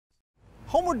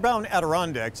Homeward Bound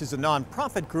Adirondacks is a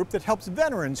nonprofit group that helps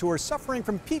veterans who are suffering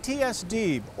from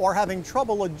PTSD or having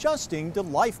trouble adjusting to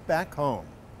life back home.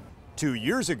 2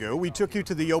 years ago, we took you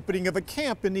to the opening of a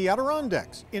camp in the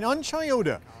Adirondacks in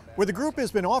Onchiota, where the group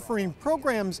has been offering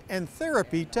programs and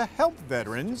therapy to help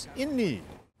veterans in need.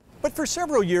 But for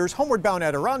several years, Homeward Bound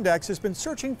Adirondacks has been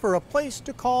searching for a place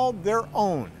to call their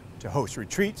own, to host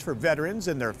retreats for veterans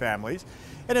and their families.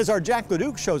 And as our Jack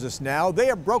LaDuke shows us now, they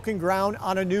have broken ground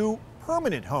on a new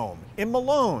permanent home in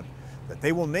Malone that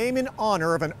they will name in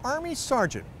honor of an Army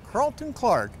Sergeant, Carlton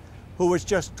Clark, who was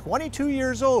just 22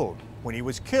 years old when he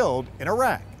was killed in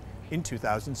Iraq in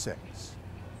 2006.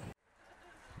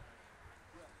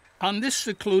 On this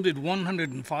secluded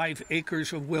 105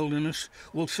 acres of wilderness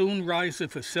will soon rise a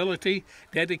facility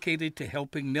dedicated to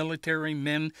helping military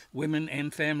men, women,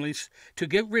 and families to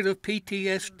get rid of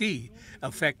PTSD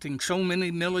affecting so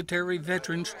many military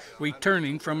veterans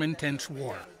returning from intense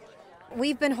war.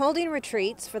 We've been holding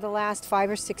retreats for the last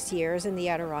 5 or 6 years in the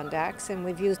Adirondacks, and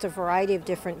we've used a variety of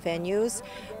different venues.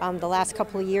 The last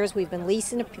couple of years we've been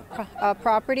leasing a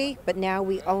property, but now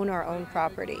we own our own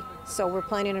property. So we're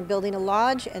planning on building a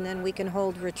lodge, and then we can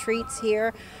hold retreats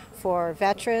here for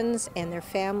veterans and their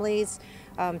families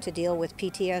to deal with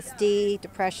PTSD,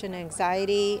 depression,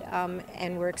 anxiety,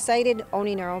 and we're excited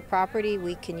owning our own property.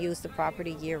 We can use the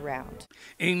property year-round.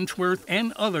 Ainsworth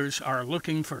and others are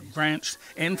looking for grants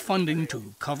and funding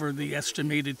to cover the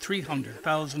estimated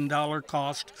 $300,000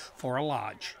 cost for a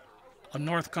lodge. A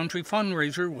North Country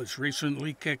fundraiser was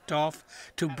recently kicked off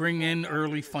to bring in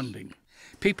early funding.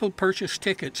 People purchased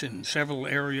tickets in several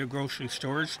area grocery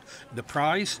stores. The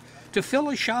prize? To fill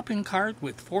a shopping cart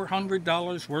with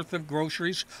 $400 worth of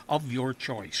groceries of your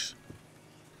choice.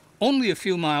 Only a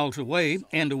few miles away,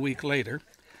 and a week later,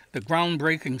 the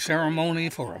groundbreaking ceremony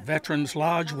for a Veterans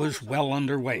Lodge was well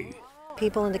underway.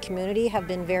 People in the community have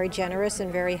been very generous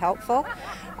and very helpful.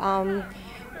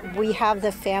 We have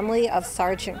the family of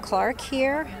Sergeant Clark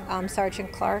here.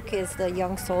 Sergeant Clark is the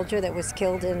young soldier that was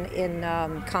killed in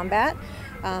combat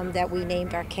that we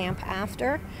named our camp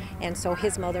after. And so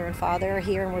his mother and father are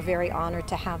here, and we're very honored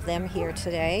to have them here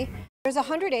today. There's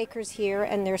 100 acres here,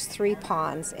 and there's 3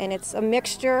 ponds, and it's a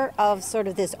mixture of sort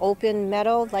of this open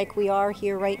meadow like we are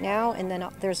here right now, and then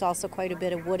there's also quite a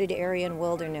bit of wooded area and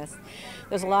wilderness.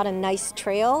 There's a lot of nice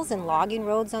trails and logging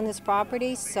roads on this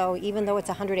property, so even though it's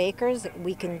 100 acres,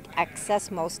 we can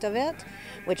access most of it,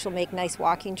 which will make nice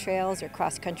walking trails or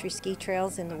cross-country ski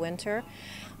trails in the winter.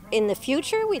 In the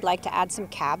future, we'd like to add some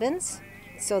cabins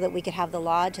so that we could have the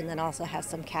lodge and then also have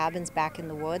some cabins back in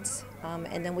the woods.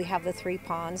 And then we have the 3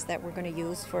 ponds that we're going to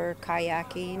use for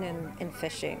kayaking and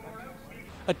fishing.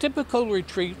 A typical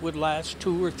retreat would last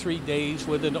 2 or 3 days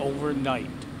with an overnight.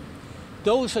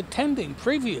 Those attending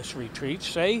previous retreats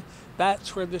say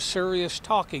that's where the serious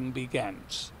talking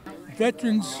begins.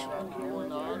 Veterans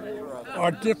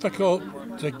are difficult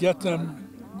to get them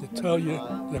to tell you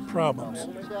their problems.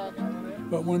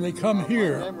 But when they come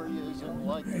here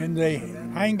and they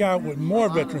hang out with more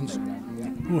veterans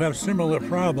who have similar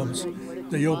problems,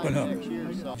 they open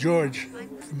up. George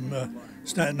from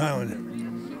Staten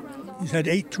Island, he's had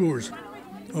 8 tours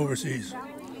overseas.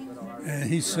 And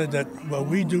he said that what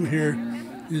we do here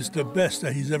is the best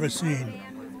that he's ever seen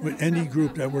with any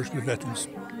group that works with veterans.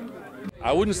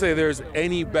 I wouldn't say there's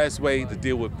any best way to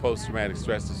deal with post-traumatic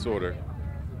stress disorder.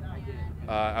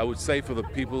 I would say for the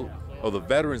people or the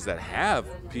veterans that have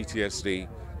PTSD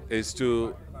is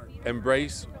to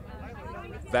embrace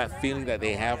that feeling that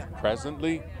they have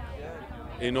presently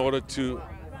in order to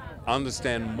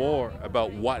understand more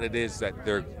about what it is that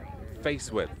they're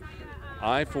faced with.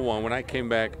 I, for one, when I came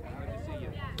back,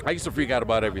 I used to freak out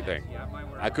about everything.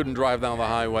 I couldn't drive down the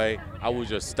highway. I would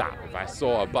just stop. If I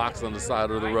saw a box on the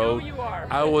side of the road,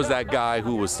 I was that guy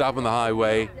who would stop on the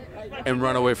highway and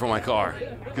run away from my car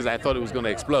because I thought it was going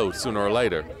to explode sooner or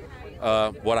later.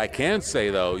 What I can say,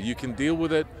 though, you can deal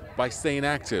with it by staying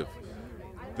active.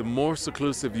 The more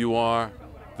seclusive you are,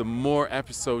 the more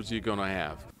episodes you're going to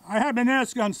have. I have been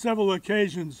asked on several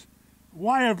occasions,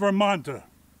 why a Vermonter?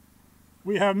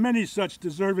 We have many such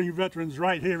deserving veterans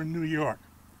right here in New York.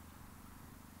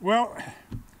 Well,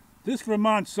 this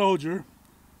Vermont soldier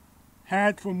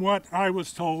had, from what I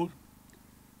was told,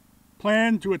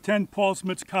 planned to attend Paul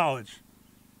Smith's College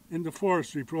in the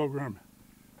forestry program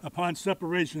upon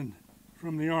separation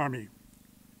from the Army.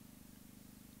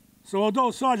 So although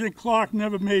Sergeant Clark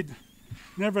never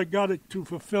got it to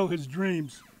fulfill his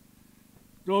dreams,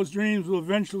 those dreams will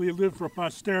eventually live for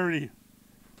posterity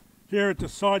here at the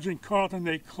Sergeant Carlton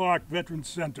A. Clark Veterans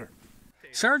Center.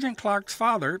 Sergeant Clark's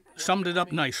father summed it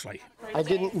up nicely. I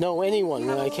didn't know anyone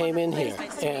when I came in here,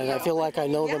 and I feel like I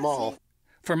know them all.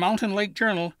 For Mountain Lake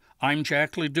Journal, I'm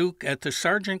Jack LaDuke at the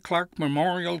Sgt. Clark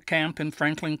Memorial Camp in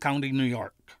Franklin County, New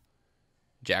York.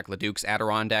 Jack LaDuke's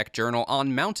Adirondack Journal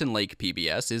on Mountain Lake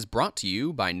PBS is brought to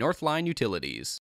you by Northline Utilities.